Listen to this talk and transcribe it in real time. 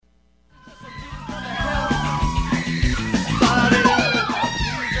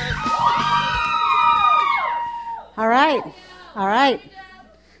All right.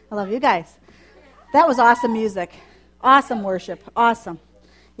 I love you guys. That was awesome music. Awesome worship. Awesome.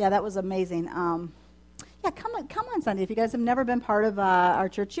 Yeah, that was amazing. Come on Sunday. If you guys have never been part of our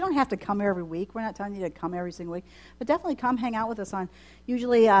church, you don't have to come here every week. We're not telling you to come every single week. But definitely come hang out with us on,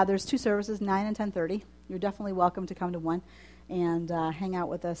 usually there's 2 services, 9 and 10:30. You're definitely welcome to come to one and hang out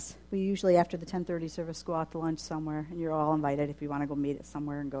with us. We usually, after the 10:30 service, go out to lunch somewhere, and you're all invited if you want to go meet at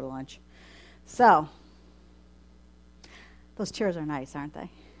somewhere and go to lunch. So, those chairs are nice, aren't they?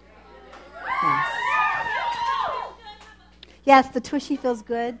 Yes. Yes, the tushy feels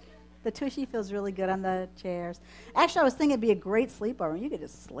good. The tushy feels really good on the chairs. Actually, I was thinking it'd be a great sleepover. You could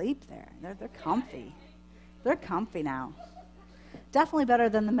just sleep there. They're comfy. They're comfy now. Definitely better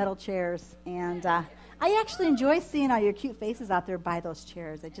than the metal chairs. And I actually enjoy seeing all your cute faces out there by those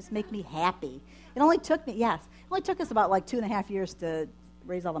chairs. They just make me happy. It only took us about 2.5 years to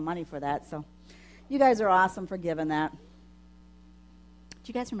raise all the money for that. So you guys are awesome for giving that. Do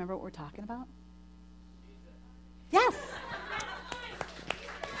you guys remember what we're talking about? Yes.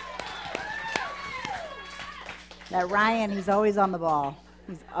 That Ryan, he's always on the ball.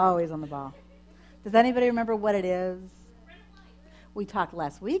 He's always on the ball. Does anybody remember what it is? We talked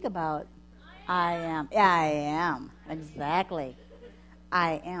last week about I am. I am. Exactly.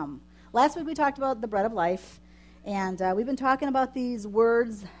 I am. Last week we talked about the bread of life, and we've been talking about these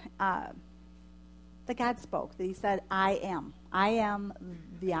words that God spoke, that he said, I am. I am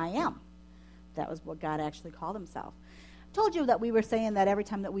the I am. That was what God actually called himself. Told you that we were saying that every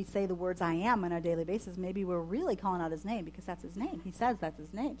time that we say the words I am on a daily basis, maybe we're really calling out his name because that's his name. He says that's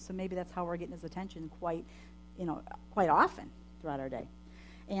his name. So maybe that's how we're getting his attention quite often throughout our day.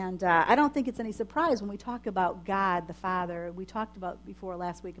 And I don't think it's any surprise when we talk about God, the Father. We talked about before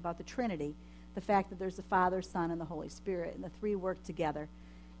last week about the Trinity, the fact that there's the Father, Son, and the Holy Spirit, and the three work together.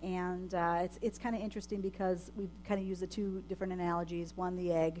 And it's kind of interesting because we kind of use the 2 different analogies, one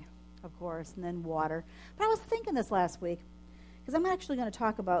the egg, of course, and then water. But I was thinking this last week, because I'm actually going to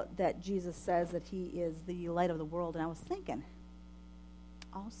talk about that Jesus says that he is the light of the world, and I was thinking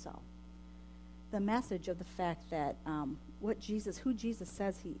also the message of the fact that who Jesus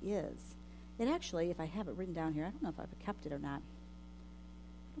says he is. It actually, if I have it written down here, I don't know if I've kept it or not.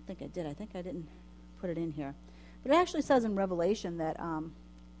 I don't think I did. I think I didn't put it in here. But it actually says in Revelation that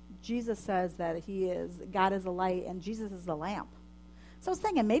Jesus says that God is a light and Jesus is the lamp. So I was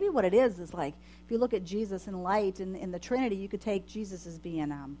thinking maybe what it is like if you look at Jesus in light in the Trinity, you could take Jesus as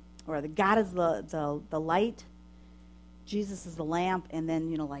being, or the God is the light, Jesus is the lamp, and then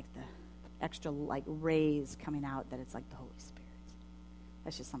the extra rays coming out that it's like the Holy Spirit.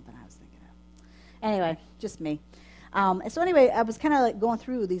 That's just something I was thinking of. Anyway, just me. So anyway, I was kind of going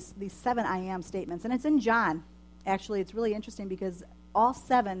through these 7 I am statements, and it's in John. Actually, it's really interesting because all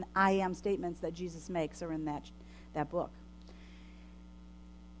 7 I am statements that Jesus makes are in that book.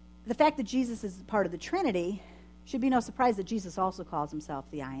 The fact that Jesus is part of the Trinity should be no surprise that Jesus also calls himself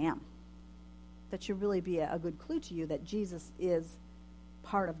the I am. That should really be a good clue to you that Jesus is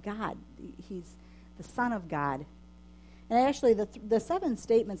part of God. He's the Son of God. And actually, the 7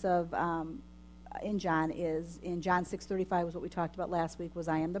 statements of in John is, in John 6:35 was what we talked about last week, was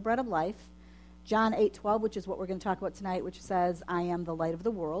I am the bread of life. John 8:12, which is what we're going to talk about tonight, which says I am the light of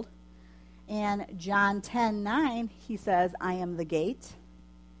the world. And John 10:9, he says I am the gate.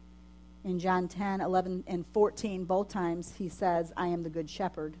 In John 10, 11, and 14, both times, he says, I am the good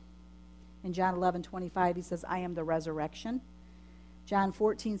shepherd. In John 11:25, he says, I am the resurrection. John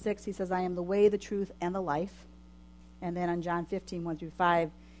 14:6, he says, I am the way, the truth, and the life. And then on John 15:1-5,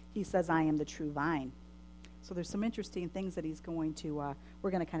 he says, I am the true vine. So there's some interesting things that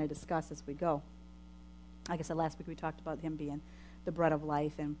we're going to kind of discuss as we go. Like I said, last week we talked about him being the bread of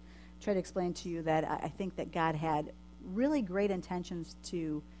life and tried to explain to you that I think that God had really great intentions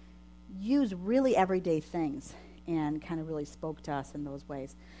to use really everyday things and kind of really spoke to us in those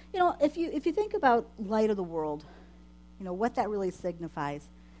ways. If you think about light of the world, what that really signifies,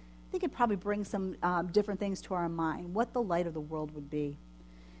 I think it probably brings some different things to our mind, what the light of the world would be.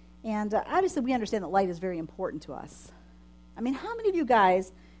 And obviously we understand that light is very important to us. I mean, how many of you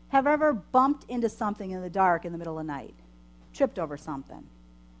guys have ever bumped into something in the dark in the middle of the night? Tripped over something?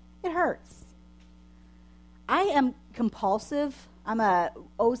 It hurts. I am compulsive. I'm a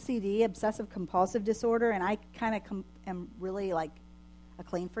OCD, obsessive compulsive disorder, and I kind of am really like a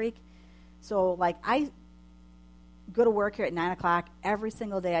clean freak. So I go to work here at 9 o'clock. Every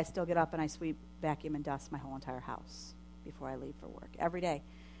single day I still get up and I sweep, vacuum, and dust my whole entire house before I leave for work. Every day.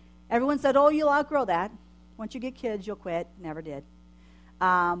 Everyone said, oh, you'll outgrow that. Once you get kids, you'll quit. Never did.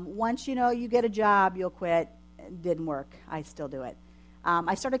 Once you get a job, you'll quit. It didn't work. I still do it.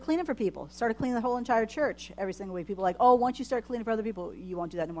 I started cleaning for people. Started cleaning the whole entire church every single week. People are like, oh, once you start cleaning for other people, you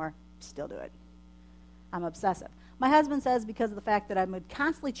won't do that anymore. Still do it. I'm obsessive. My husband says because of the fact that I would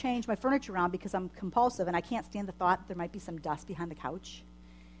constantly change my furniture around because I'm compulsive and I can't stand the thought that there might be some dust behind the couch.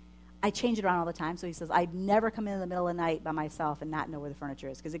 I change it around all the time. So he says I'd never come in the middle of the night by myself and not know where the furniture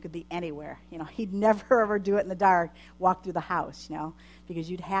is because it could be anywhere. He'd never ever do it in the dark, walk through the house, because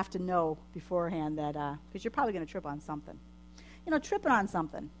you'd have to know beforehand that, because you're probably going to trip on something. Tripping on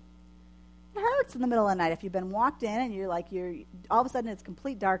something. It hurts in the middle of the night if you've been walked in and you're all of a sudden it's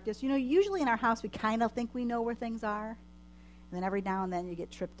complete darkness. Usually in our house we kind of think we know where things are. And then every now and then you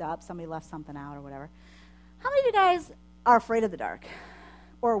get tripped up. Somebody left something out or whatever. How many of you guys are afraid of the dark?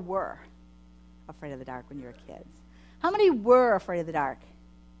 Or were afraid of the dark when you were kids? How many were afraid of the dark?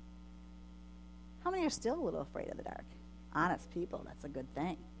 How many are still a little afraid of the dark? Honest people, that's a good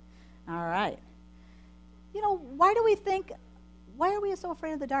thing. All right. Why are we so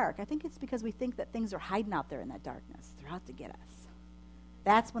afraid of the dark? I think it's because we think that things are hiding out there in that darkness. They're out to get us.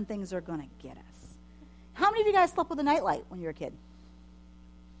 That's when things are going to get us. How many of you guys slept with a nightlight when you were a kid?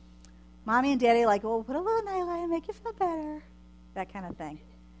 Mommy and Daddy put a little nightlight and make you feel better. That kind of thing.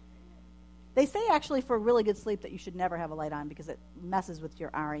 They say actually for really good sleep that you should never have a light on because it messes with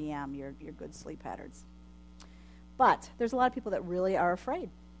your REM, your good sleep patterns. But there's a lot of people that really are afraid.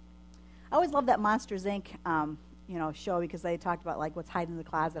 I always love that Monsters, Inc. Show because they talked about what's hiding in the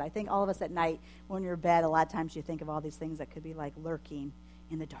closet. I think all of us at night when you're in bed, a lot of times you think of all these things that could be lurking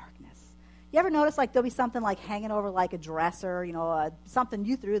in the darkness. You ever notice there'll be something hanging over a dresser, something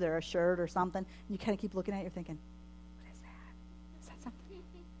you threw there, a shirt or something, and you kind of keep looking at it, you're thinking, what is that? Is that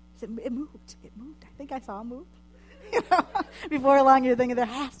something? It moved. It moved. I think I saw it move. Before long you're thinking there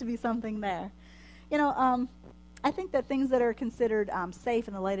has to be something there. I think that things that are considered safe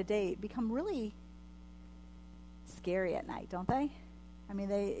in the light of day become really scary at night, don't they? I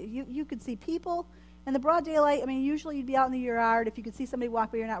mean, you could see people in the broad daylight. I mean, usually you'd be out in the yard. If you could see somebody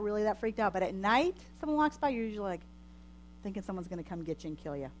walk by, you're not really that freaked out. But at night, someone walks by, you're usually thinking someone's going to come get you and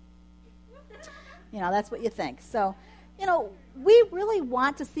kill you. That's what you think. So, we really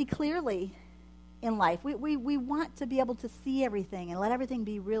want to see clearly in life. We want to be able to see everything and let everything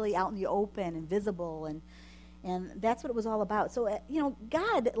be really out in the open and visible, and that's what it was all about. So,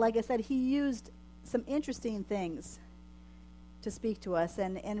 God, like I said, he used some interesting things to speak to us.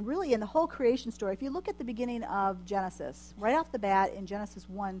 And really in the whole creation story, if you look at the beginning of Genesis, right off the bat in Genesis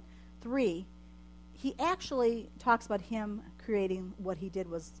 1:3, he actually talks about him creating what he did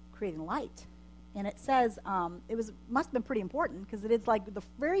was creating light. And it says must have been pretty important because it is the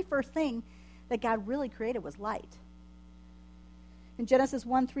very first thing that God really created was light. In Genesis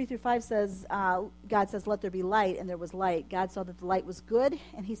 1:3-5 says, God says, let there be light, and there was light. God saw that the light was good,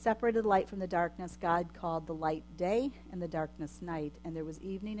 and he separated the light from the darkness. God called the light day, and the darkness night. And there was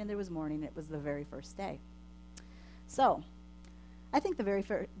evening, and there was morning. It was the very first day. So, I think the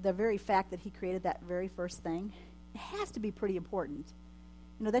very fact that he created that very first thing, it has to be pretty important.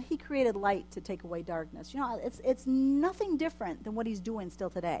 That he created light to take away darkness. It's nothing different than what he's doing still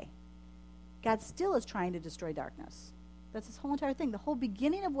today. God still is trying to destroy darkness. That's his whole entire thing. The whole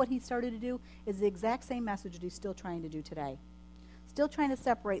beginning of what he started to do is the exact same message that he's still trying to do today. Still trying to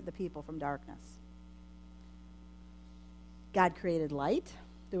separate the people from darkness. God created light.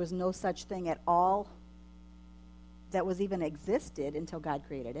 There was no such thing at all that was even existed until God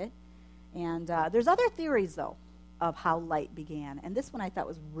created it. And there's other theories, though, of how light began. And this one I thought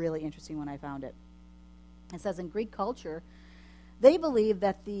was really interesting when I found it. It says in Greek culture, they believe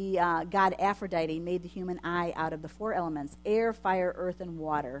that the god Aphrodite made the human eye out of the 4 elements, air, fire, earth, and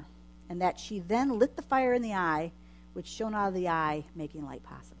water, and that she then lit the fire in the eye, which shone out of the eye, making light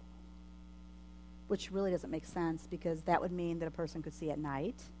possible. Which really doesn't make sense because that would mean that a person could see at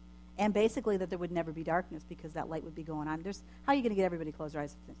night, and basically that there would never be darkness because that light would be going on. How are you going to get everybody to close their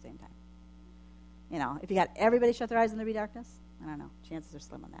eyes at the same time? If you got everybody shut their eyes and there'd be darkness, I don't know. Chances are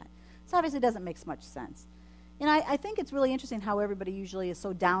slim on that. So obviously it doesn't make much sense. I think it's really interesting how everybody usually is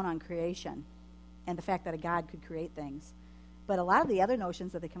so down on creation and the fact that a God could create things. But a lot of the other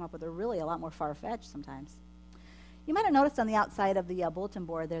notions that they come up with are really a lot more far-fetched sometimes. You might have noticed on the outside of the bulletin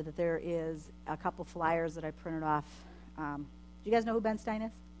board there that there is a couple flyers that I printed off. Do you guys know who Ben Stein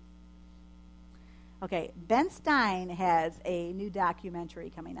is? Okay, Ben Stein has a new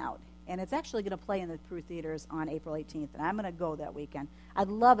documentary coming out. And it's actually going to play in the Peru Theaters on April 18th. And I'm going to go that weekend. I'd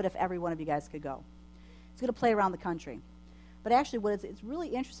love it if every one of you guys could go. It's going to play around the country. But actually, it's really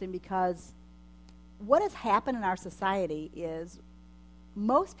interesting because what has happened in our society is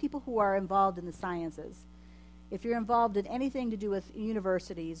most people who are involved in the sciences, if you're involved in anything to do with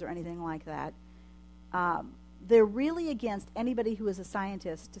universities or anything like that, they're really against anybody who is a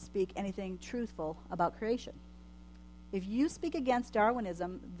scientist to speak anything truthful about creation. If you speak against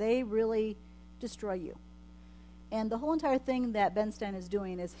Darwinism, they really destroy you. And the whole entire thing that Ben Stein is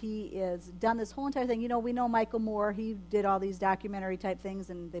doing is he is done this whole entire thing. You know, we know Michael Moore. He did all these documentary type things,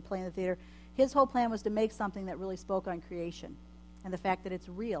 and they play in the theater. His whole plan was to make something that really spoke on creation and the fact that it's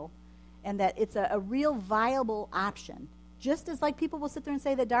real and that it's a real viable option. Just as like people will sit there and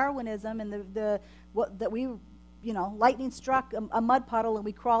say that Darwinism and that we, lightning struck a mud puddle and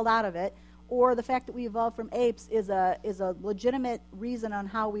we crawled out of it, or the fact that we evolved from apes is a legitimate reason on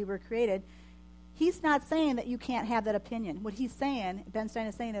how we were created. He's not saying that you can't have that opinion. What he's saying, Ben Stein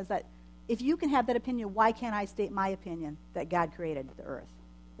is saying, is that if you can have that opinion, why can't I state my opinion that God created the earth,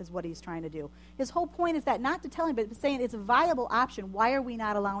 is what he's trying to do. His whole point is that not to tell him, but saying it's a viable option. Why are we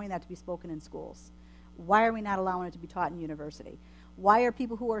not allowing that to be spoken in schools? Why are we not allowing it to be taught in university? Why are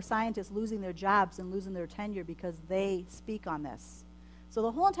people who are scientists losing their jobs and losing their tenure because they speak on this? So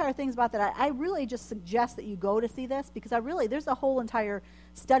the whole entire thing is about that. I really just suggest that you go to see this because there's a whole entire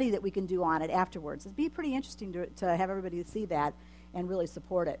study that we can do on it afterwards. It'd be pretty interesting to have everybody see that and really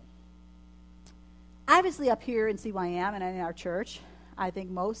support it. Obviously up here in CYM and in our church, I think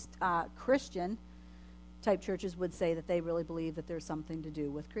most Christian type churches would say that they really believe that there's something to do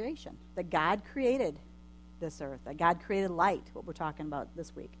with creation, that God created this earth, that God created light, what we're talking about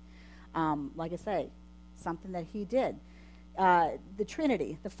this week. Like I say, something that he did. The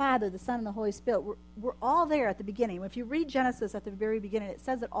Trinity, the Father, the Son, and the Holy Spirit, we're all there at the beginning. If you read Genesis at the very beginning, it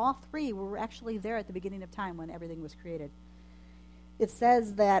says that all three were actually there at the beginning of time when everything was created. It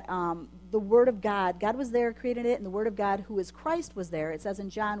says that the Word of God was there, created it, and the Word of God, who is Christ, was there. It says in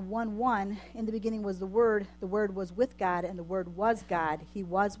John 1:1, in the beginning was the Word was with God, and the Word was God. He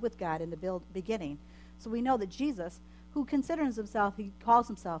was with God in the beginning. So we know that Jesus, who considers himself, he calls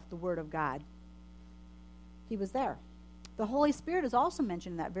himself the Word of God. He was there. The Holy Spirit is also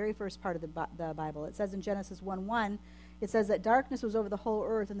mentioned in that very first part of the Bible. It says in Genesis 1:1, it says that darkness was over the whole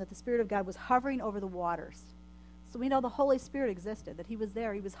earth and that the Spirit of God was hovering over the waters. So we know the Holy Spirit existed, that he was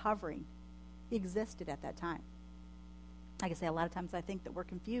there, he was hovering. He existed at that time. Like I say, a lot of times I think that we're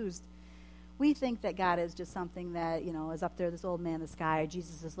confused. We think that God is just something that, is up there, this old man in the sky,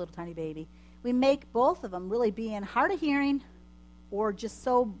 Jesus, this little tiny baby. We make both of them really being hard of hearing or just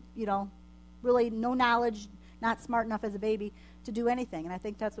so, really no knowledge, not smart enough as a baby to do anything. And I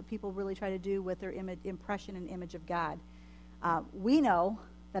think that's what people really try to do with their impression and image of God. We know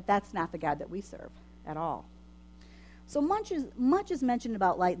that that's not the God that we serve at all. So much is mentioned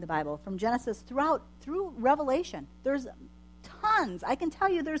about light in the Bible, from Genesis through Revelation. There's tons. I can tell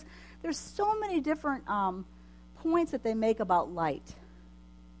you there's so many different points that they make about light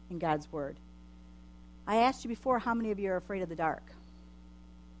in God's Word. I asked you before how many of you are afraid of the dark.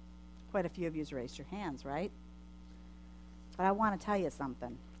 Quite a few of you raised your hands, right? But I want to tell you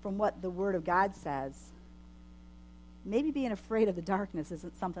something. From what the Word of God says, maybe being afraid of the darkness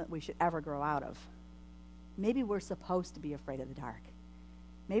isn't something that we should ever grow out of. Maybe we're supposed to be afraid of the dark.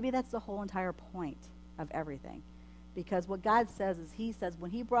 Maybe that's the whole entire point of everything. Because what God says is, he says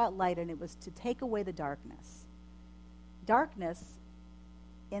when he brought light, and it was to take away the darkness. Darkness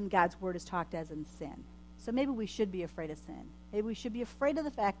in God's Word is talked as in sin. So maybe we should be afraid of sin. Maybe we should be afraid of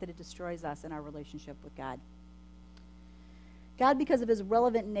the fact that it destroys us in our relationship with God. God, because of his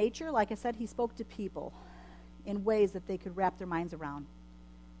relevant nature, like I said, he spoke to people in ways that they could wrap their minds around.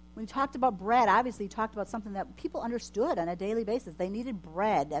 When he talked about bread, obviously he talked about something that people understood on a daily basis. They needed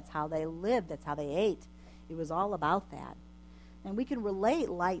bread. That's how they lived. That's how they ate. It was all about that. And we can relate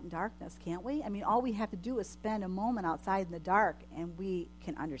light and darkness, can't we? I mean, all we have to do is spend a moment outside in the dark, and we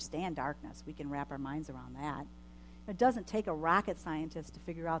can understand darkness. We can wrap our minds around that. It doesn't take a rocket scientist to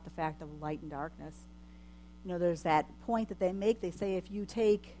figure out the fact of light and darkness. There's that point that they make. They say if you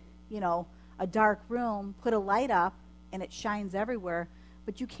take, a dark room, put a light up, and it shines everywhere,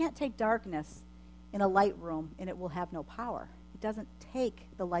 but you can't take darkness in a light room, and it will have no power. It doesn't take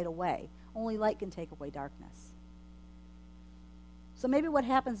the light away. Only light can take away darkness. So maybe what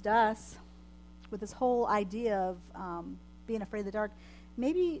happens to us with this whole idea of being afraid of the dark,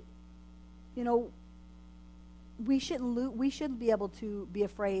 maybe, we shouldn't be able to be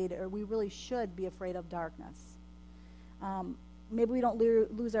afraid, or we really should be afraid of darkness. Maybe we don't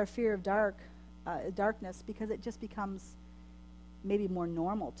lose our fear of darkness because it just becomes maybe more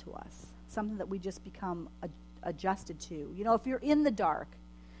normal to us, something that we just become adjusted to. If you're in the dark,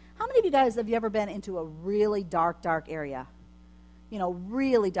 how many of you guys have you ever been into a really dark area?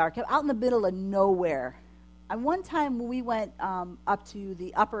 Really dark, out in the middle of nowhere. And one time when we went up to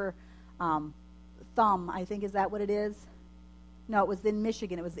the upper Thumb, I think, is that what it is? No, it was in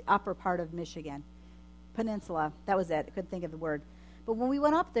Michigan. It was the upper part of Michigan. Peninsula. That was it. I couldn't think of the word. But when we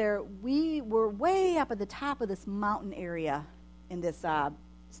went up there, we were way up at the top of this mountain area in this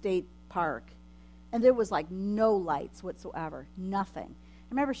state park. And there was like no lights whatsoever, nothing. I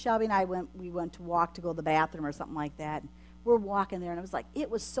remember Shelby and I went to walk to go to the bathroom or something like that. We're walking there, and it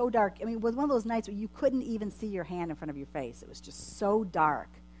was so dark. I mean, it was one of those nights where you couldn't even see your hand in front of your face. It was just so dark.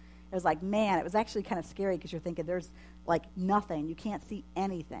 It was like, man, it was actually kind of scary because you're thinking there's like nothing. You can't see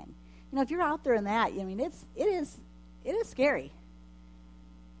anything. You know, if you're out there in that, I mean, it is scary.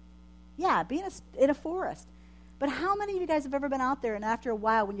 Yeah, being in a forest. But how many of you guys have ever been out there, and after a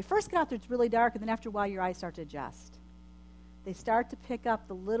while, when you first get out there, it's really dark, and then after a while, your eyes start to adjust. They start to pick up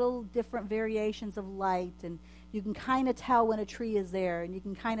the little different variations of light, and you can kind of tell when a tree is there, and you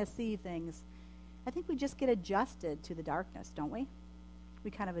can kind of see things. I think we just get adjusted to the darkness, don't we?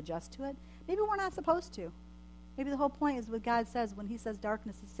 We kind of adjust to it. Maybe we're not supposed to. Maybe the whole point is what God says when he says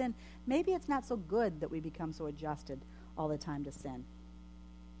darkness is sin. Maybe it's not so good that we become so adjusted all the time to sin.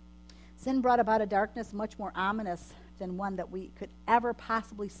 Sin brought about a darkness much more ominous than one that we could ever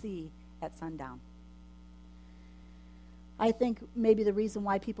possibly see at sundown. I think maybe the reason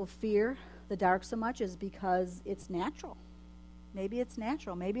why people fear the dark so much is because it's natural. Maybe it's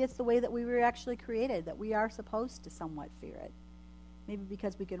natural. Maybe it's the way that we were actually created, that we are supposed to somewhat fear it. Maybe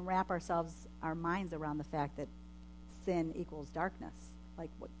because we can wrap our minds around the fact that sin equals darkness, like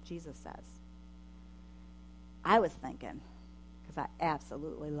what Jesus says. I was thinking, because I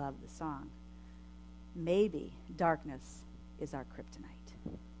absolutely love the song, maybe darkness is our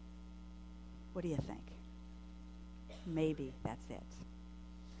kryptonite. What do you think? Maybe that's it.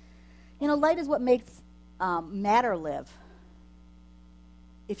 You know, light is what makes matter live.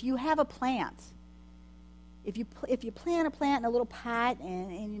 If you have a plant, if you plant a plant in a little pot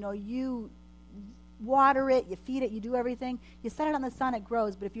and you know, you water it, you feed it, you do everything, you set it on the sun, it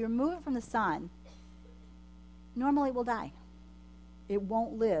grows. But if you remove it from the sun, normally it will die. It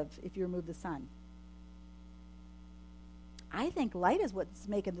won't live if you remove the sun. I think light is what's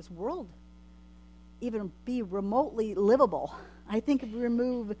making this world even be remotely livable. I think if we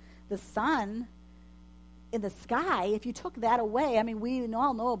remove the sun in the sky, if you took that away, I mean, we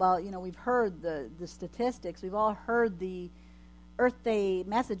all know about, you know, we've heard the statistics, we've all heard the Earth Day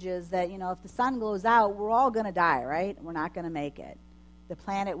messages that, you know, if the sun goes out, we're all going to die, right? We're not going to make it. The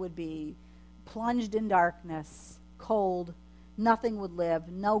planet would be plunged in darkness, cold, nothing would live,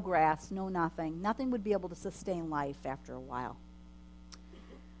 no grass, no nothing. Nothing would be able to sustain life after a while.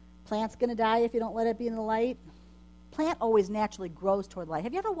 Plant's going to die if you don't let it be in the light. Plant always naturally grows toward light.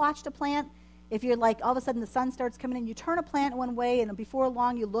 Have you ever watched a plant? If you're like, all of a sudden the sun starts coming in, you turn a plant one way, and before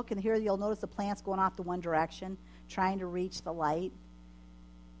long you look, and here you'll notice the plant's going off the one direction, trying to reach the light.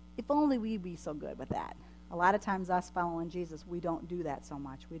 If only we'd be so good with that. A lot of times us following Jesus, we don't do that so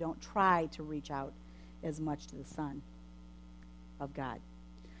much. We don't try to reach out as much to the sun of God.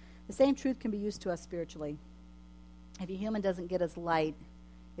 The same truth can be used to us spiritually. If a human doesn't get his light,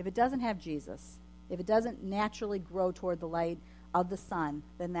 if it doesn't have Jesus, if it doesn't naturally grow toward the light of the sun,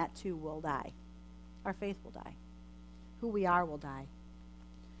 then that too will die. Our faith will die. Who we are will die.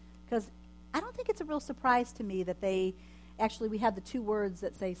 Because I don't think it's a real surprise to me that we have the two words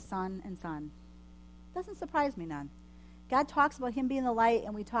that say sun and sun. Doesn't surprise me none. God talks about him being the light,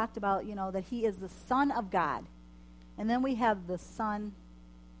 and we talked about, you know, that he is the Son of God. And then we have the sun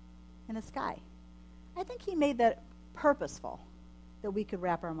in the sky. I think he made that purposeful, that we could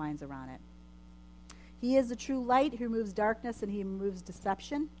wrap our minds around it. He is the true light who removes darkness, and he removes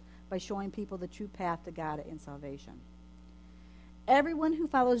deception by showing people the true path to God and salvation. Everyone who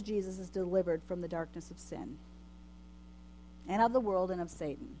follows Jesus is delivered from the darkness of sin and of the world and of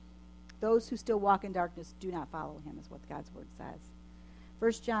Satan. Those who still walk in darkness do not follow him, is what God's word says.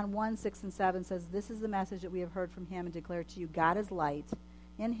 1 John 1, 6 and 7 says, "This is the message that we have heard from him and declare to you. God is light.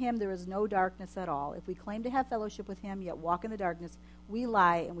 In him there is no darkness at all. If we claim to have fellowship with him, yet walk in the darkness, we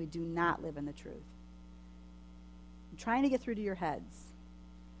lie and we do not live in the truth." I'm trying to get through to your heads.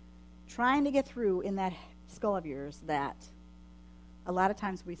 Trying to get through in that skull of yours that a lot of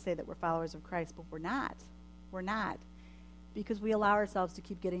times we say that we're followers of Christ, but we're not. We're not. Because we allow ourselves to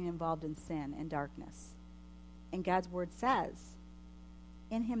keep getting involved in sin and darkness. And God's word says,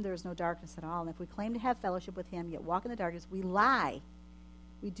 in him there is no darkness at all. And if we claim to have fellowship with him, yet walk in the darkness, we lie.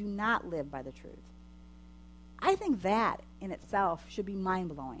 We do not live by the truth. I think that in itself should be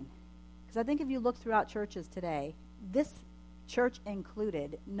mind-blowing. Because I think if you look throughout churches today, this church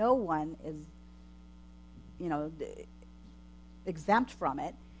included, no one is, you know, exempt from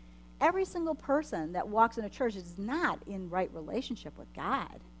it. Every single person that walks in a church is not in right relationship with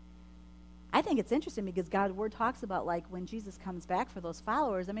God. I think it's interesting because God's word talks about like when Jesus comes back for those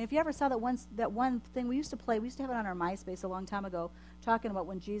followers. I mean, if you ever saw that one thing we used to play, we used to have it on our MySpace a long time ago, talking about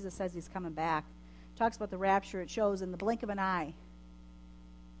when Jesus says he's coming back. It talks about the rapture. It shows in the blink of an eye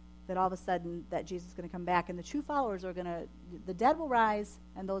that all of a sudden that Jesus is going to come back, and the true followers are going to, the dead will rise,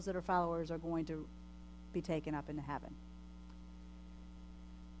 and those that are followers are going to be taken up into heaven.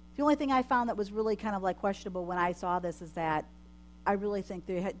 The only thing I found that was really kind of like questionable when I saw this is that I really think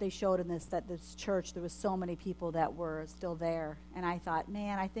they showed in this that this church, there was so many people that were still there. And I thought,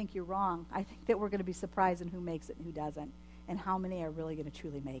 man, I think you're wrong. I think that we're going to be surprised in who makes it and who doesn't, and how many are really going to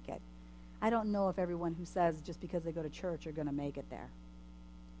truly make it. I don't know if everyone who says just because they go to church are going to make it there.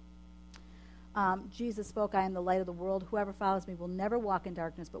 Jesus spoke, I am the light of the world. Whoever follows me will never walk in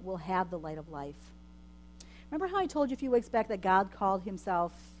darkness, but will have the light of life. Remember how I told you a few weeks back that God called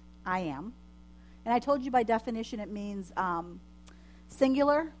himself I am? And I told you by definition it means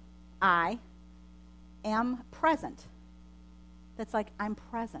singular, I am present. That's like I'm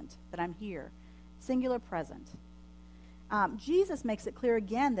present, that I'm here. Singular, present. Jesus makes it clear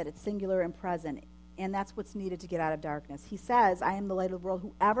again that it's singular and present, and that's what's needed to get out of darkness. He says, I am the light of the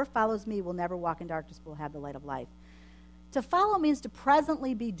world. Whoever follows me will never walk in darkness, but will have the light of life. To follow means to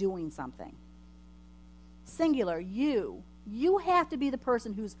presently be doing something. Singular, you. You have to be the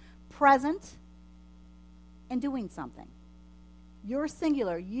person who's present and doing something. You're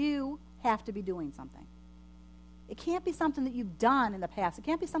singular. You have to be doing something. It can't be something that you've done in the past. It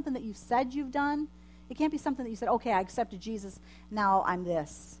can't be something that you've said you've done. It can't be something that you said, okay, I accepted Jesus, now I'm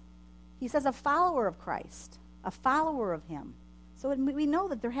this. He says a follower of Christ, a follower of him. So we know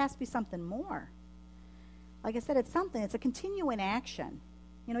that there has to be something more. Like I said, it's something. It's a continuing action.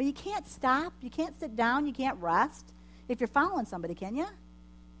 You know, you can't stop. You can't sit down. You can't rest. If you're following somebody, can you?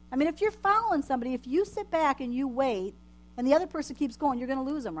 I mean, if you're following somebody, if you sit back and you wait, and the other person keeps going, you're going to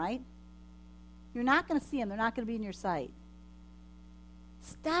lose them, right? You're not going to see them. They're not going to be in your sight.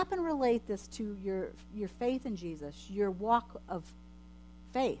 Stop and relate this to your faith in Jesus, your walk of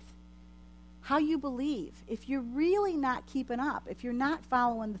faith, how you believe. If you're really not keeping up, if you're not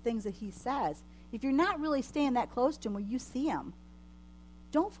following the things that he says, if you're not really staying that close to him where you see him,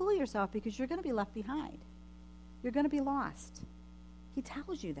 don't fool yourself because you're going to be left behind. You're going to be lost. He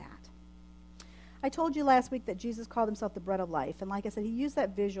tells you that. I told you last week that Jesus called himself the bread of life. And like I said, he used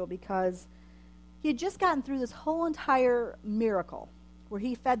that visual because he had just gotten through this whole entire miracle where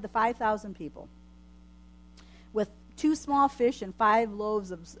he fed the 5,000 people with 2 small fish and 5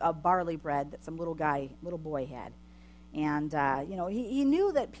 loaves of barley bread that some little boy had. And, he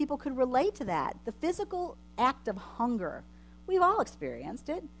knew that people could relate to that. The physical act of hunger. We've all experienced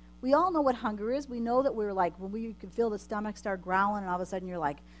it. We all know what hunger is. We know that we're like, when we can feel the stomach start growling and all of a sudden you're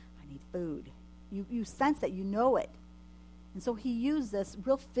like, I need food. You sense that, you know it. And so he used this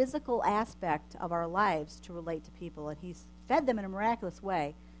real physical aspect of our lives to relate to people, and he's fed them in a miraculous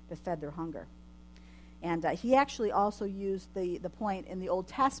way that fed their hunger. And he actually also used the point in the Old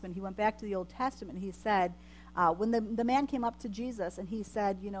Testament. He went back to the Old Testament, and he said, when the man came up to Jesus, and he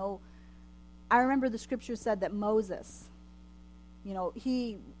said, I remember the scripture said that Moses,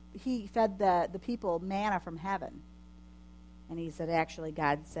 he fed the people manna from heaven. And he said, actually,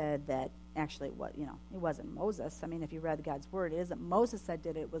 God said that, it wasn't Moses. I mean, if you read God's word, it isn't Moses that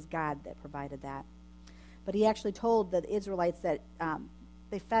did it. It was God that provided that. But he actually told the Israelites that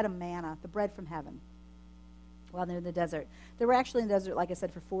they fed them manna, the bread from heaven, while they're in the desert. They were actually in the desert, like I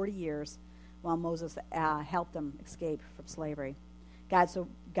said, for 40 years while Moses helped them escape from slavery.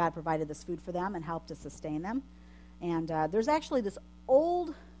 God provided this food for them and helped to sustain them. And there's actually this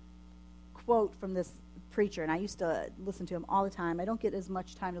old quote from this preacher, and I used to listen to him all the time. I don't get as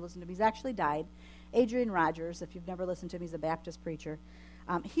much time to listen to him. He's actually died. Adrian Rogers, if you've never listened to him, he's a Baptist preacher.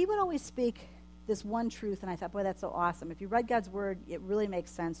 He would always speak this one truth, and I thought, boy, that's so awesome. If you read God's word, it really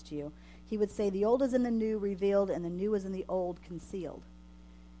makes sense to you. He would say, the old is in the new revealed, and the new is in the old concealed.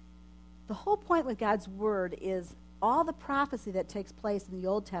 The whole point with God's word is all the prophecy that takes place in the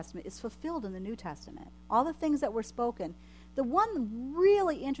Old Testament is fulfilled in the New Testament. All the things that were spoken. The one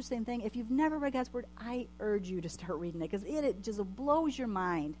really interesting thing, if you've never read God's word, I urge you to start reading it because it just blows your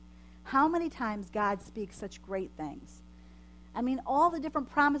mind how many times God speaks such great things. I mean, all the different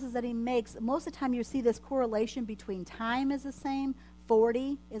promises that he makes, most of the time you see this correlation between time is the same,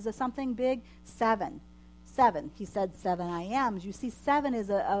 40 is something big, 7. He said 7 I ams. You see 7 is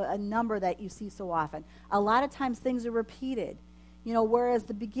a number that you see so often. A lot of times things are repeated, whereas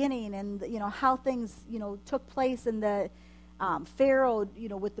the beginning and, how things, took place in the Pharaoh,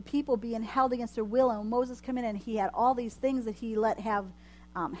 with the people being held against their will, and when Moses came in and he had all these things that he let have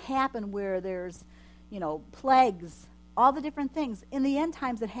happen where there's, plagues all the different things. In the end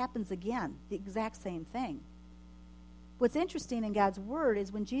times, it happens again, the exact same thing. What's interesting in God's word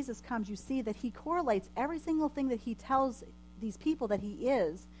is when Jesus comes, you see that he correlates every single thing that he tells these people that he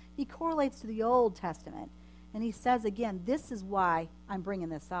is. He correlates to the Old Testament. And he says again, this is why I'm bringing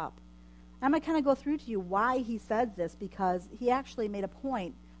this up. I'm going to kind of go through to you why he says this, because he actually made a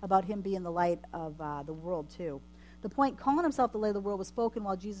point about him being the light of the world too. The point calling himself the light of the world was spoken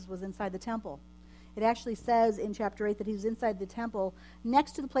while Jesus was inside the temple. It actually says in chapter 8 that he was inside the temple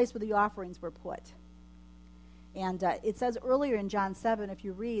next to the place where the offerings were put. And it says earlier in John 7, if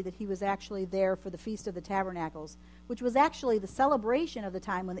you read, that he was actually there for the Feast of the Tabernacles, which was actually the celebration of the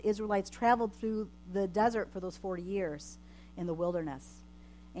time when the Israelites traveled through the desert for those 40 years in the wilderness.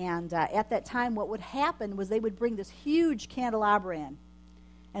 And at that time, what would happen was they would bring this huge candelabra in,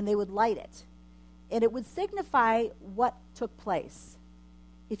 and they would light it. And it would signify what took place.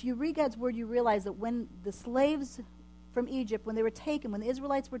 If you read God's word, you realize that when the slaves from Egypt, when they were taken, when the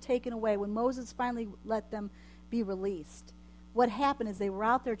Israelites were taken away, when Moses finally let them be released, what happened is they were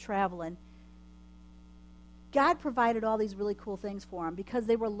out there traveling. God provided all these really cool things for them because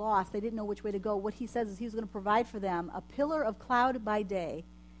they were lost. They didn't know which way to go. What he says is he was going to provide for them a pillar of cloud by day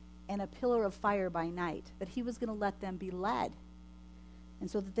and a pillar of fire by night, that he was going to let them be led,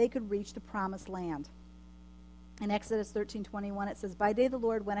 and so that they could reach the promised land. In Exodus 13:21, it says, by day the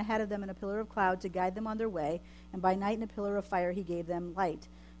Lord went ahead of them in a pillar of cloud to guide them on their way, and by night in a pillar of fire he gave them light,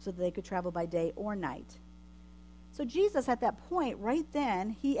 so that they could travel by day or night. So Jesus, at that point, right then,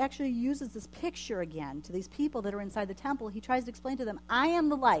 he actually uses this picture again to these people that are inside the temple. He tries to explain to them, I am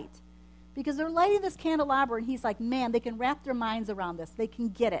the light. Because they're lighting this candelabra, and he's like, man, they can wrap their minds around this. They can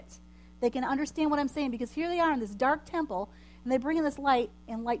get it. They can understand what I'm saying, because here they are in this dark temple, and they bring in this light,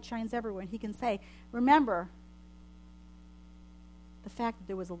 and light shines everywhere. And he can say, remember the fact that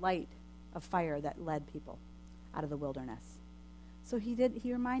there was a light of fire that led people out of the wilderness. So he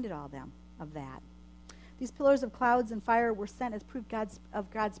reminded all of them of that. These pillars of clouds and fire were sent as proof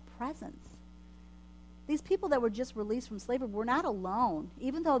of God's presence. These people that were just released from slavery were not alone.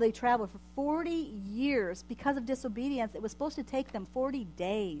 Even though they traveled for 40 years because of disobedience, it was supposed to take them 40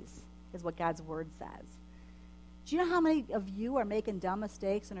 days, is what God's word says. Do you know how many of you are making dumb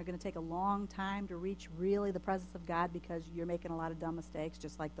mistakes and are going to take a long time to reach really the presence of God because you're making a lot of dumb mistakes,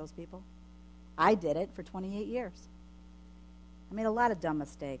 just like those people? I did it for 28 years. I made a lot of dumb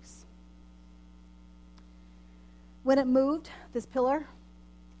mistakes. When it moved, this pillar,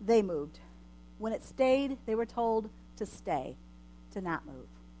 they moved. When it stayed, they were told to stay, to not move.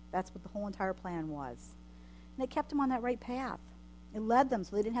 That's what the whole entire plan was. And it kept them on that right path. It led them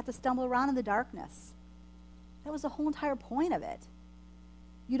so they didn't have to stumble around in the darkness. That was the whole entire point of it.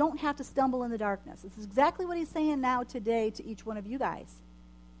 You don't have to stumble in the darkness. This is exactly what he's saying now today to each one of you guys.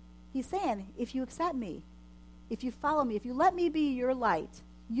 He's saying, if you accept me, if you follow me, if you let me be your light,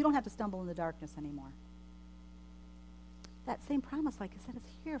 you don't have to stumble in the darkness anymore. That same promise, like I said, is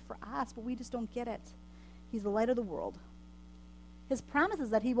here for us, but we just don't get it. He's the light of the world. His promise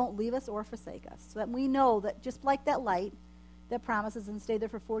is that he won't leave us or forsake us, so that we know that just like that light that promises and stayed there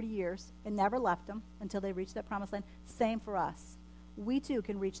for 40 years and never left them until they reached that promised land, same for us. We too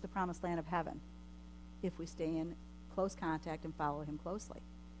can reach the promised land of heaven if we stay in close contact and follow him closely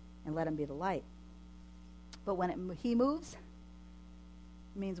and let him be the light. But when he moves,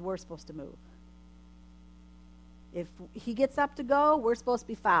 it means we're supposed to move. If he gets up to go, we're supposed to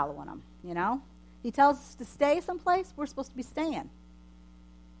be following him, you know? He tells us to stay someplace, we're supposed to be staying.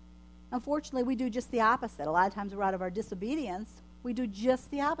 Unfortunately, we do just the opposite. A lot of times we're out of our disobedience. We do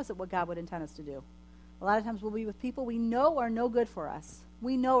just the opposite what God would intend us to do. A lot of times we'll be with people we know are no good for us.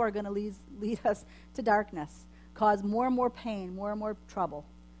 We know are going to lead us to darkness, cause more and more pain, more and more trouble.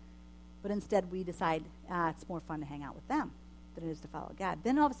 But instead we decide it's more fun to hang out with them than it is to follow God.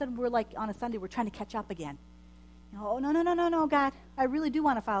 Then all of a sudden we're like on a Sunday, we're trying to catch up again. You know, oh, no, God, I really do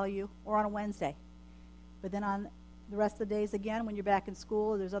want to follow you, or on a Wednesday. But then on the rest of the days again, when you're back in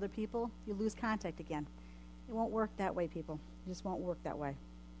school or there's other people, you lose contact again. It won't work that way, people. It just won't work that way.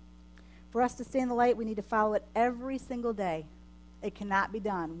 For us to stay in the light, we need to follow it every single day. It cannot be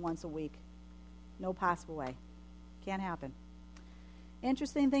done once a week. No possible way. Can't happen.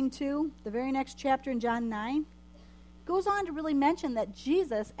 Interesting thing, too, the very next chapter in John 9 goes on to really mention that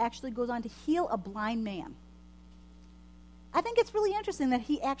Jesus actually goes on to heal a blind man. I think it's really interesting that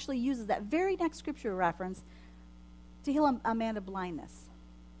he actually uses that very next scripture reference to heal a man of blindness,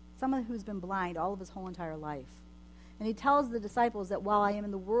 someone who's been blind all of his whole entire life. And he tells the disciples that while I am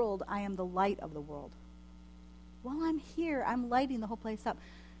in the world, I am the light of the world. While I'm here, I'm lighting the whole place up.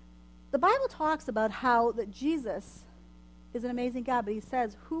 The Bible talks about how that Jesus is an amazing God, but he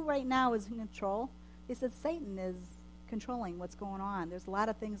says, who right now is in control? He says Satan is controlling what's going on. There's a lot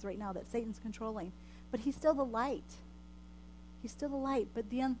of things right now that Satan's controlling. But he's still the light. He's still the light. But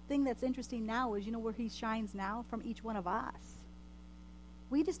the thing that's interesting now is, where he shines now? From each one of us.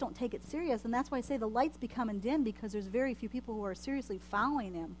 We just don't take it serious. And that's why I say the light's becoming dim, because there's very few people who are seriously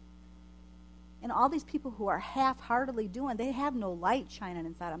following him. And all these people who are half-heartedly doing, they have no light shining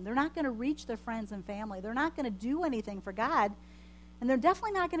inside them. They're not going to reach their friends and family. They're not going to do anything for God. And they're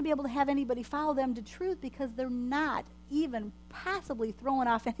definitely not going to be able to have anybody follow them to truth, because they're not even possibly throwing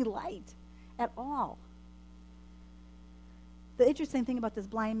off any light at all. The interesting thing about this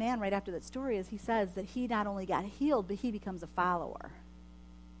blind man right after that story is he says that he not only got healed, but he becomes a follower.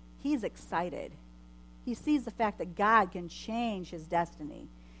 He's excited. He sees the fact that God can change his destiny.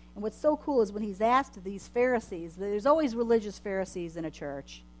 And what's so cool is when he's asked these Pharisees, there's always religious Pharisees in a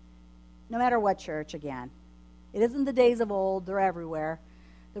church, no matter what church, again. It isn't the days of old, they're everywhere.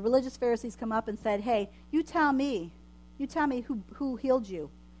 The religious Pharisees come up and said, hey, you tell me who healed you.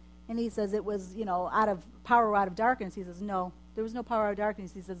 And he says it was, out of power out of darkness. He says, no, there was no power out of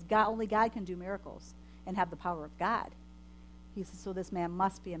darkness. He says, only God can do miracles and have the power of God. He says, so this man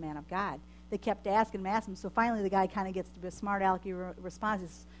must be a man of God. They kept asking him, so finally the guy kind of gets to be a smart alecky response. He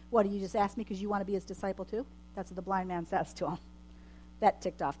says, what, do you just ask me because you want to be his disciple too? That's what the blind man says to him. That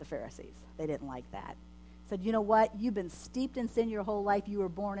ticked off the Pharisees. They didn't like that. Said, you know what? You've been steeped in sin your whole life. You were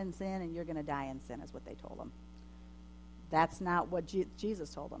born in sin, and you're going to die in sin, is what they told him. That's not what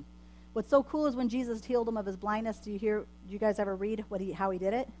Jesus told him. What's so cool is when Jesus healed him of his blindness, do you guys ever read how he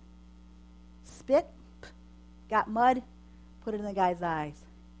did it? Spit, got mud, put it in the guy's eyes.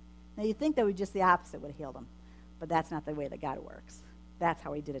 Now, you'd think that would just the opposite would have healed him, but that's not the way that God works. That's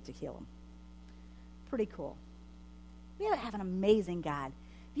how he did it to heal him. Pretty cool. We have an amazing God.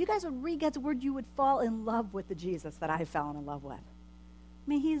 If you guys would read God's word, you would fall in love with the Jesus that I've fallen in love with. I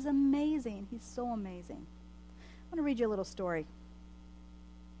mean, he's amazing. He's so amazing. I want to read you a little story.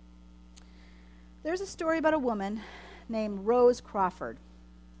 There's a story about a woman named Rose Crawford.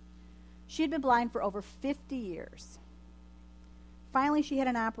 She had been blind for over 50 years. Finally, she had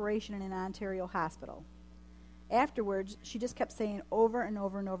an operation in an Ontario hospital. Afterwards, she just kept saying over and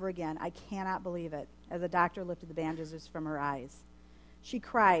over and over again, I cannot believe it, as the doctor lifted the bandages from her eyes. She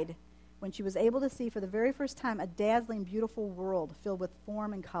cried when she was able to see for the very first time a dazzling, beautiful world filled with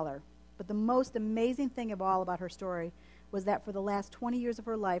form and color. But the most amazing thing of all about her story was that for the last 20 years of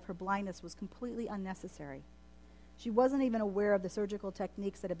her life, her blindness was completely unnecessary. She wasn't even aware of the surgical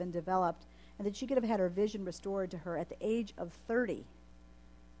techniques that had been developed, and that she could have had her vision restored to her at the age of 30.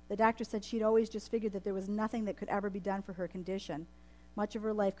 The doctor said she'd always just figured that there was nothing that could ever be done for her condition. Much of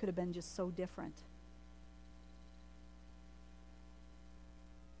her life could have been just so different.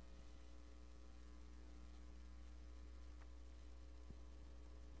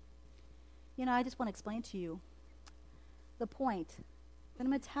 I just want to explain to you the point that I'm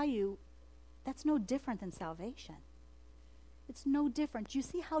going to tell you that's no different than salvation. It's no different. Do you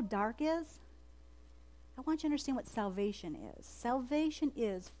see how dark is? I want you to understand what salvation is. Salvation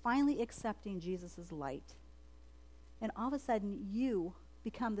is finally accepting Jesus' light. And all of a sudden, you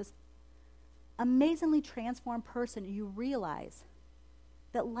become this amazingly transformed person. You realize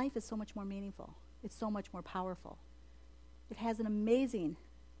that life is so much more meaningful. It's so much more powerful. It has an amazing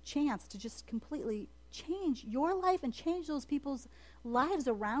chance to just completely change your life and change those people's lives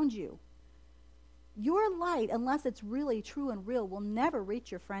around you. Your light, unless it's really true and real, will never reach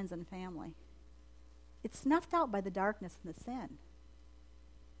your friends and family. It's snuffed out by the darkness and the sin.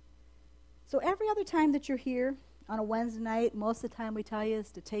 So every other time that you're here on a Wednesday night, most of the time we tell you is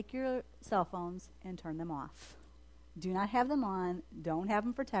to take your cell phones and turn them off. Do not have them on. Don't have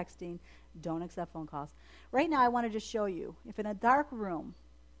them for texting. Don't accept phone calls. Right now I want to just show you, if in a dark room,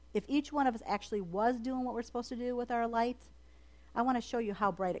 if each one of us actually was doing what we're supposed to do with our light, I want to show you how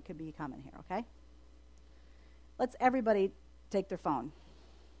bright it could become in here, okay? Let's everybody take their phone.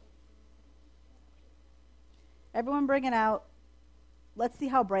 Everyone bring it out. Let's see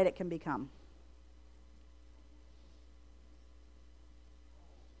how bright it can become.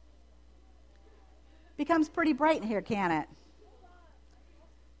 Becomes pretty bright in here, can it?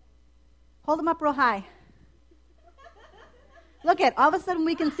 Hold them up real high. Look at, all of a sudden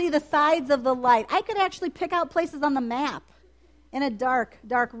we can see the sides of the light. I could actually pick out places on the map in a dark,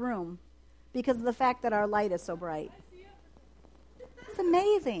 dark room because of the fact that our light is so bright. It's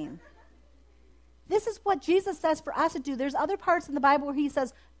amazing. This is what Jesus says for us to do. There's other parts in the Bible where he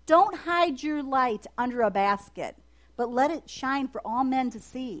says, don't hide your light under a basket, but let it shine for all men to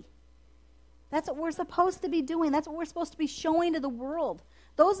see. That's what we're supposed to be doing. That's what we're supposed to be showing to the world.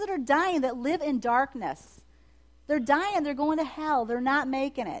 Those that are dying, that live in darkness, they're dying, they're going to hell, they're not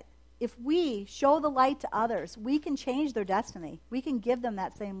making it. if we show the light to others, we can change their destiny. We can give them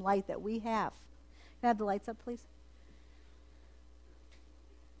that same light that we have. Can I have the lights up, please?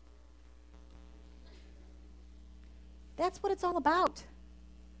 That's what it's all about.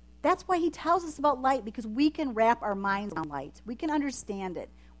 That's why he tells us about light, because we can wrap our minds around light. We can understand it.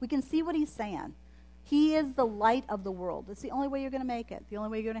 We can see what he's saying. He is the light of the world. It's the only way you're going to make it. The only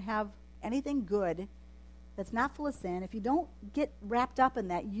way you're going to have anything good that's not full of sin. If you don't get wrapped up in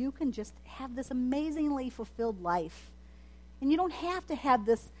that, you can just have this amazingly fulfilled life. And you don't have to have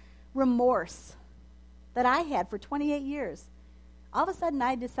this remorse that I had for 28 years. All of a sudden,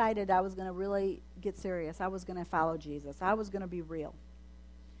 I decided I was going to really get serious. I was going to follow Jesus. I was going to be real.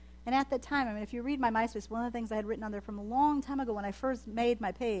 And at that time, I mean, if you read my MySpace, one of the things I had written on there from a long time ago when I first made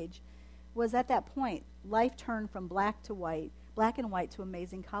my page was, at that point, life turned from black and white to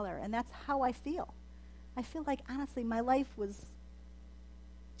amazing color. And that's how I feel. I feel like, honestly, my life was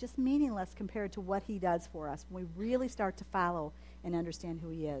just meaningless compared to what he does for us when we really start to follow and understand who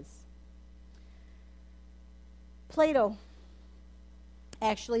he is. Plato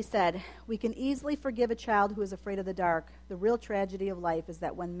actually said, we can easily forgive a child who is afraid of the dark. The real tragedy of life is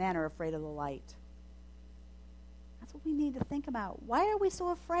that when men are afraid of the light. That's what we need to think about. Why are we so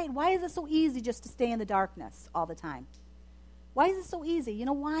afraid? Why is it so easy just to stay in the darkness all the time? Why is it so easy? You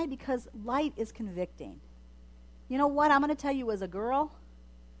know why? Because light is convicting. You know what? I'm going to tell you, as a girl,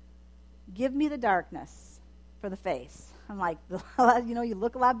 give me the darkness for the face. I'm like, you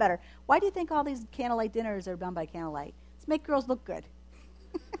look a lot better. Why do you think all these candlelight dinners are done by candlelight? It's to make girls look good.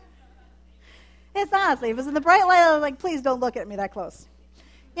 It's honestly, if it's in the bright light, I was like, please don't look at me that close.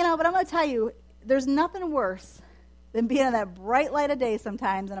 But I'm going to tell you, there's nothing worse than being in that bright light of day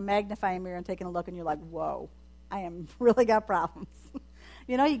sometimes in a magnifying mirror and taking a look, and you're like, whoa, I am really got problems.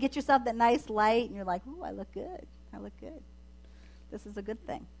 You get yourself that nice light, and you're like, ooh, I look good. I look good. This is a good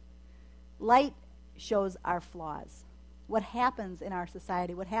thing. Light shows our flaws. What happens in our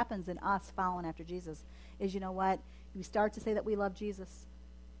society, what happens in us following after Jesus is, you know what? We start to say that we love Jesus.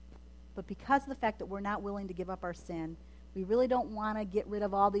 But because of the fact that we're not willing to give up our sin, we really don't want to get rid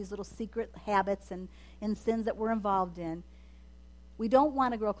of all these little secret habits and sins that we're involved in. We don't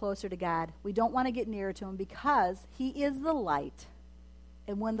want to grow closer to God. We don't want to get nearer to him because he is the light.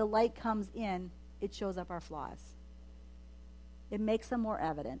 And when the light comes in, it shows up our flaws. It makes them more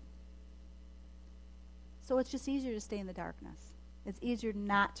evident. So it's just easier to stay in the darkness. It's easier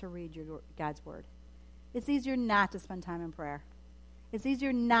not to read God's word. It's easier not to spend time in prayer. It's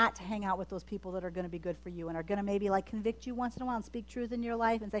easier not to hang out with those people that are going to be good for you and are going to maybe convict you once in a while and speak truth in your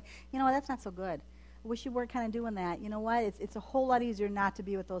life and say, that's not so good. I wish you weren't kind of doing that. You know what? It's a whole lot easier not to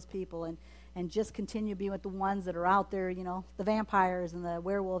be with those people and just continue being with the ones that are out there, the vampires and the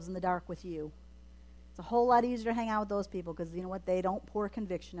werewolves in the dark with you. It's a whole lot easier to hang out with those people because, you know what? They don't pour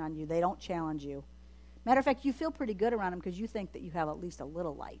conviction on you. They don't challenge you. Matter of fact, you feel pretty good around them because you think that you have at least a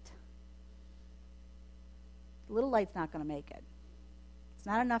little light. A little light's not going to make it. It's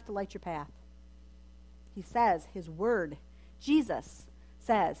not enough to light your path. He says, his word, Jesus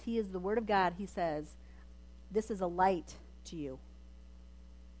says, he is the word of God. He says, this is a light to you.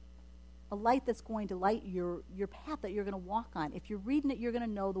 A light that's going to light your path that you're going to walk on. If you're reading it, you're going to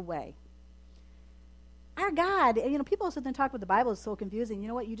know the way. Our God, people sit there and talk about the Bible is so confusing. You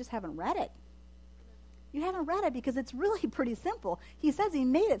know what? You just haven't read it. You haven't read it because it's really pretty simple. He says he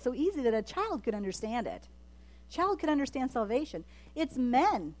made it so easy that a child could understand it. Child could understand salvation. It's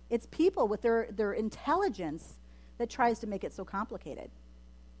men, it's people with their intelligence that tries to make it so complicated.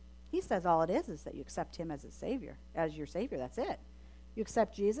 He says all it is that you accept him as your Savior, that's it. You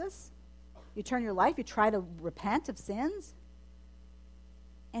accept Jesus, you turn your life, you try to repent of sins,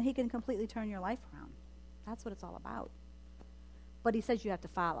 and he can completely turn your life around. That's what it's all about. But he says you have to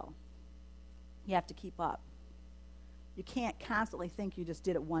follow. You have to keep up. You can't constantly think you just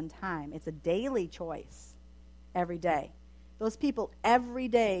did it one time. It's a daily choice. Every day. Those people, every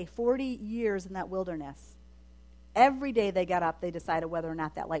day, 40 years in that wilderness, every day they got up, they decided whether or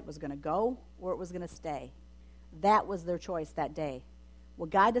not that light was going to go or it was going to stay. That was their choice that day. What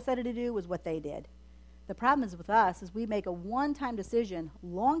God decided to do was what they did. The problem is with us is we make a one-time decision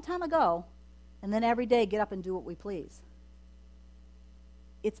long time ago and then every day get up and do what we please.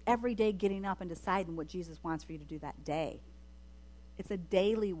 It's every day getting up and deciding what Jesus wants for you to do that day. It's a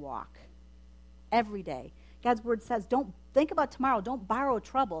daily walk. Every day. God's word says, don't think about tomorrow. Don't borrow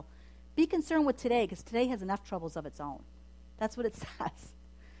trouble. Be concerned with today because today has enough troubles of its own. That's what it says.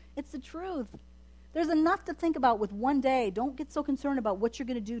 It's the truth. There's enough to think about with one day. Don't get so concerned about what you're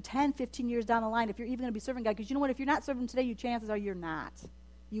going to do 10, 15 years down the line if you're even going to be serving God. Because you know what? If you're not serving today, your chances are you're not.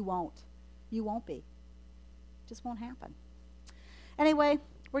 You won't. You won't be. It just won't happen. Anyway,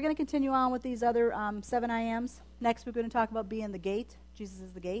 We're going to continue on with these other 7 I Ams. Next, we're going to talk about being the gate. Jesus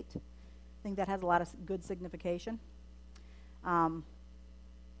is the gate. I think that has a lot of good signification.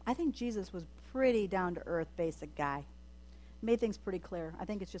 I think Jesus was pretty down-to-earth, basic guy. Made things pretty clear. I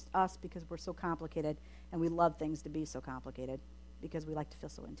think it's just us because we're so complicated, and we love things to be so complicated because we like to feel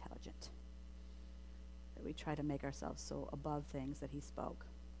so intelligent that we try to make ourselves so above things that he spoke.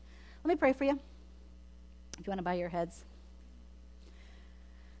 Let me pray for you. If you want to bow your heads.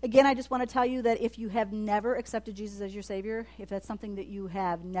 Again, I just want to tell you that if you have never accepted Jesus as your Savior, if that's something that you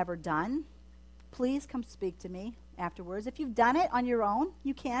have never done, please come speak to me afterwards. If you've done it on your own,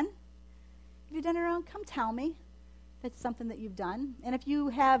 you can. If you've done it on your own, come tell me if it's something that you've done. And if you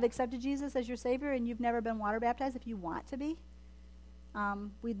have accepted Jesus as your Savior and you've never been water baptized, if you want to be,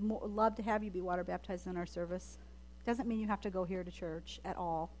 we'd love to have you be water baptized in our service. Doesn't mean you have to go here to church at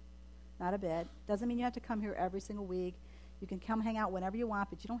all. Not a bit. Doesn't mean you have to come here every single week. You can come hang out whenever you want,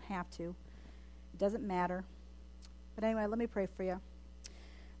 but you don't have to. It doesn't matter. But anyway, let me pray for you.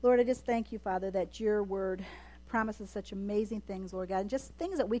 Lord, I just thank you, Father, that your word promises such amazing things, Lord God, and just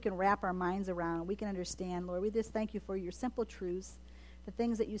things that we can wrap our minds around, we can understand, Lord. We just thank you for your simple truths, the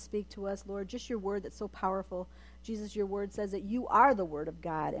things that you speak to us, Lord, just your word that's so powerful. Jesus, your word says that you are the word of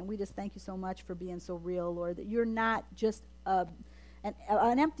God, and we just thank you so much for being so real, Lord, that you're not just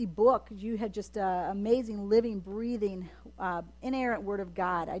an empty book. You have just amazing, living, breathing, inerrant word of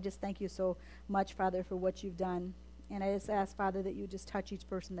God. I just thank you so much, Father, for what you've done. And I just ask, Father, that you just touch each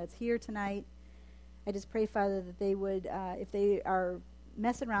person that's here tonight. I just pray, Father, that they would, if they are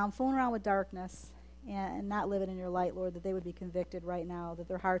messing around, fooling around with darkness and not living in your light, Lord, that they would be convicted right now, that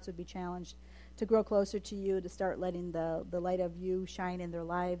their hearts would be challenged to grow closer to you, to start letting the light of you shine in their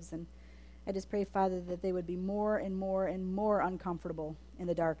lives. And I just pray, Father, that they would be more and more and more uncomfortable in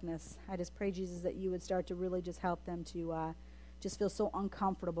the darkness. I just pray, Jesus, that you would start to really just help them to just feel so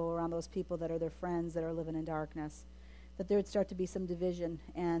uncomfortable around those people that are their friends that are living in darkness, that there would start to be some division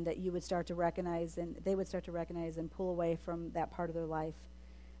and that you would start to recognize and they would start to recognize and pull away from that part of their life.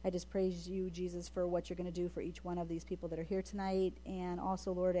 I just praise you, Jesus, for what you're going to do for each one of these people that are here tonight, and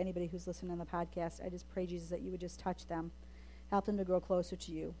also, Lord, anybody who's listening on the podcast. I just pray, Jesus, that you would just touch them, help them to grow closer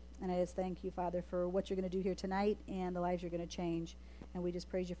to you. And I just thank you, Father, for what you're going to do here tonight and the lives you're going to change. And we just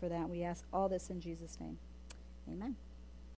praise you for that. And we ask all this in Jesus' name. Amen.